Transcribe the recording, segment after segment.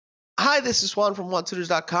Hi, this is Juan from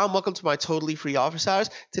JuanTutors.com. Welcome to my totally free office hours.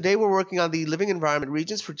 Today we're working on the Living Environment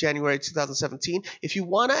Regents for January 2017. If you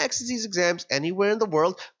want to exit these exams anywhere in the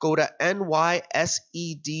world, go to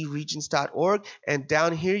nysedregents.org, and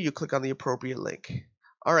down here you click on the appropriate link.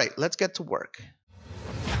 All right, let's get to work.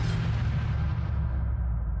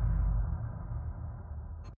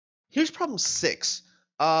 Here's problem 6.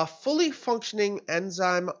 A fully functioning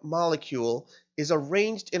enzyme molecule is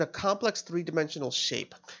arranged in a complex three-dimensional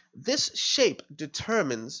shape. This shape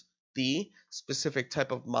determines the specific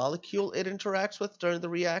type of molecule it interacts with during the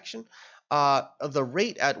reaction, the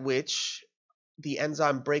rate at which the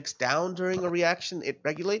enzyme breaks down during a reaction it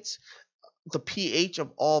regulates, the pH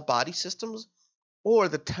of all body systems, or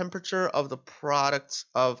the temperature of the products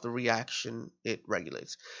of the reaction it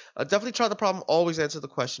regulates. Definitely try the problem. Always answer the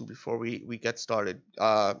question before we get started.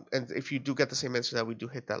 And if you do get the same answer that we do,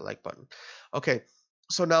 hit that like button. Okay,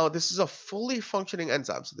 so now this is a fully functioning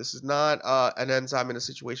enzyme. So this is not an enzyme in a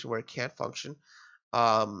situation where it can't function.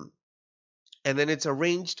 And then it's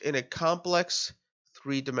arranged in a complex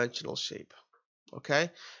three-dimensional shape.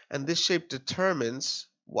 Okay, and this shape determines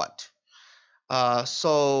what?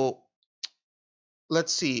 So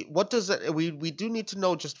let's see. What does it? We do need to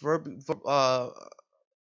know just verbally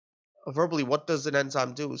what does an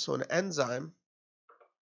enzyme do. So an enzyme,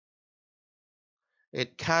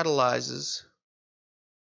 it catalyzes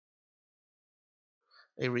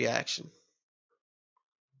a reaction.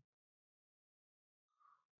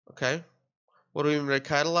 Okay. What do we mean by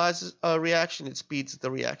catalyzes a reaction? It speeds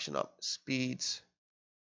the reaction up. Speeds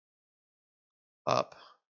up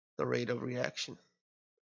the rate of reaction.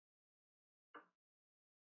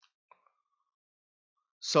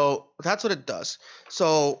 So that's what it does.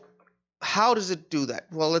 So how does it do that?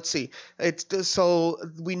 Well, let's see. So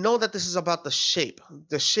we know that this is about the shape.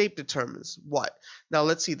 The shape determines what. Now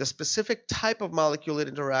let's see the specific type of molecule it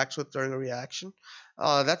interacts with during a reaction.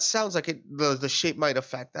 That sounds like the shape might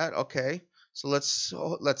affect that. Okay. So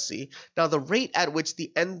let's see. Now the rate at which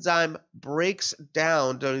the enzyme breaks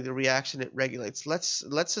down during the reaction it regulates.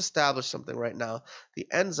 Let's establish something right now. The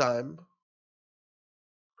enzyme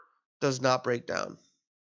does not break down.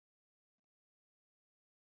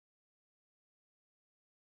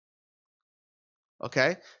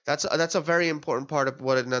 Okay, that's a very important part of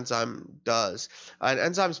what an enzyme does. An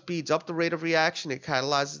enzyme speeds up the rate of reaction, it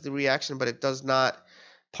catalyzes the reaction, but it does not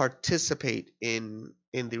participate in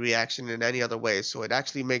the reaction in any other way. So it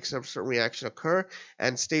actually makes a certain reaction occur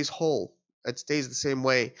and stays whole. It stays the same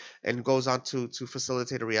way and goes on to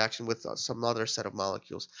facilitate a reaction with some other set of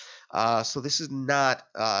molecules. So this is not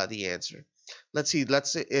the answer. Let's see.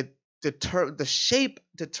 Let's say the shape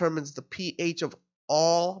determines the pH of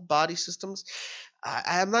all body systems.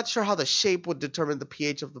 I'm not sure how the shape would determine the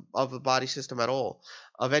pH of the body system at all,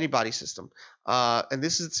 of any body system. And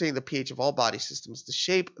this is saying the pH of all body systems. The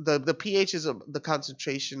shape, the pH is the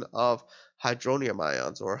concentration of hydronium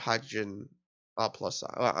ions or hydrogen plus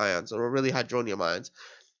ions, or really hydronium ions.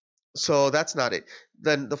 So that's not it.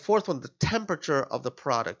 Then the fourth one, the temperature of the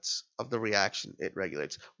products of the reaction it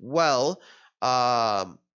regulates. Well,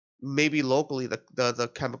 maybe locally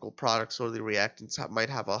the chemical products or the reactants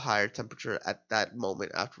might have a higher temperature at that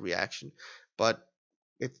moment after reaction, but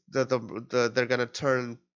they're going to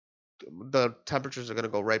turn, the temperatures are going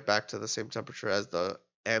to go right back to the same temperature as the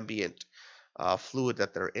ambient fluid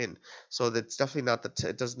that they're in. So that's definitely not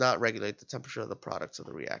it does not regulate the temperature of the products of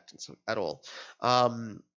the reactants at all.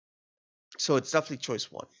 So it's definitely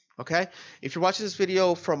choice 1. Okay, if you're watching this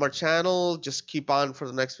video from our channel, just keep on for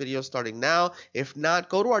the next video starting now. If not,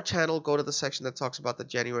 go to our channel, go to the section that talks about the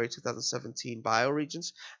January 2017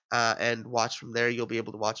 bioregents, and watch from there. You'll be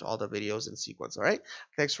able to watch all the videos in sequence. All right,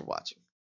 thanks for watching.